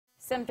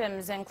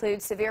Symptoms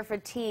include severe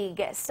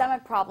fatigue,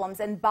 stomach problems,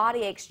 and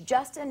body aches,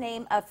 just to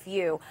name a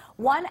few.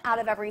 1 out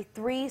of every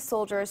 3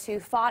 soldiers who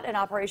fought in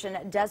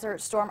Operation Desert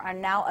Storm are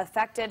now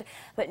affected,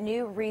 but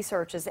new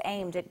research is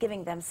aimed at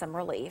giving them some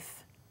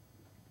relief.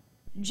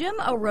 Jim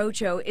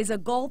Orocho is a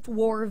Gulf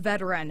War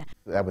veteran.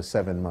 That was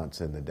 7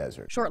 months in the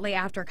desert. Shortly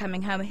after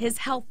coming home, his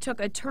health took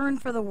a turn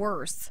for the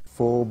worse.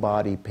 Full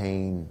body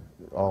pain,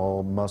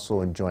 all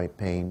muscle and joint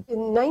pain.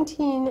 In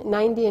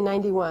 1990 and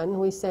 91,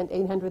 we sent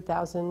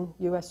 800,000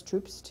 U.S.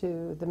 troops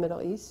to the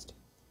Middle East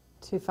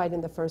to fight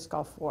in the first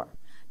Gulf War.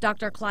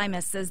 Dr.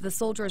 Klimas says the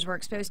soldiers were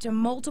exposed to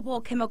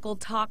multiple chemical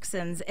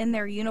toxins in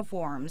their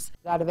uniforms.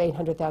 Out of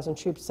 800,000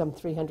 troops, some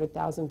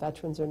 300,000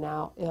 veterans are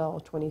now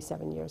ill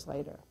 27 years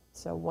later.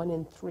 So 1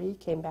 in 3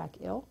 came back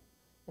ill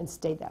and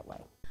stayed that way.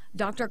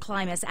 Dr.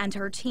 Klimas and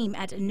her team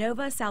at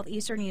Nova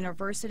Southeastern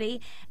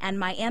University and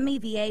Miami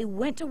VA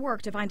went to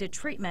work to find a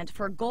treatment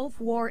for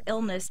Gulf War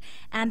illness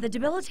and the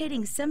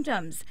debilitating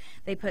symptoms.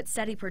 They put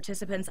study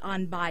participants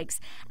on bikes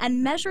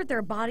and measured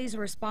their body's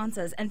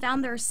responses and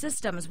found their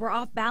systems were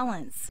off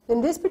balance.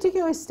 In this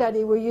particular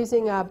study, we're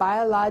using a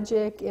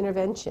biologic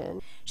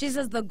intervention. She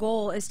says the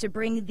goal is to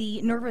bring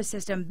the nervous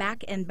system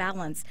back in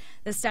balance.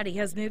 The study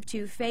has moved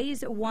to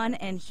phase 1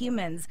 in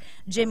humans.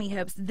 Jimmy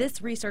hopes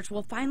this research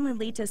will finally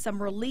lead to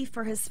some relief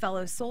for his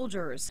fellow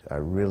soldiers. I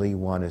really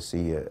want to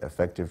see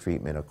effective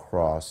treatment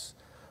across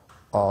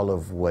all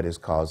of what is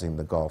causing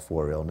the Gulf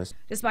War illness.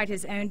 Despite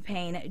his own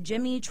pain,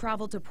 Jimmy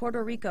traveled to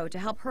Puerto Rico to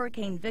help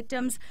hurricane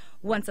victims.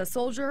 Once a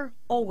soldier,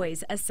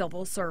 always a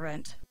civil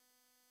servant.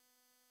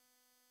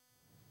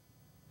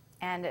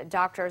 And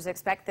doctors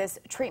expect this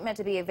treatment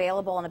to be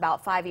available in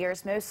about 5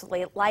 years, most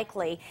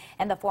likely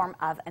in the form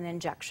of an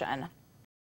injection.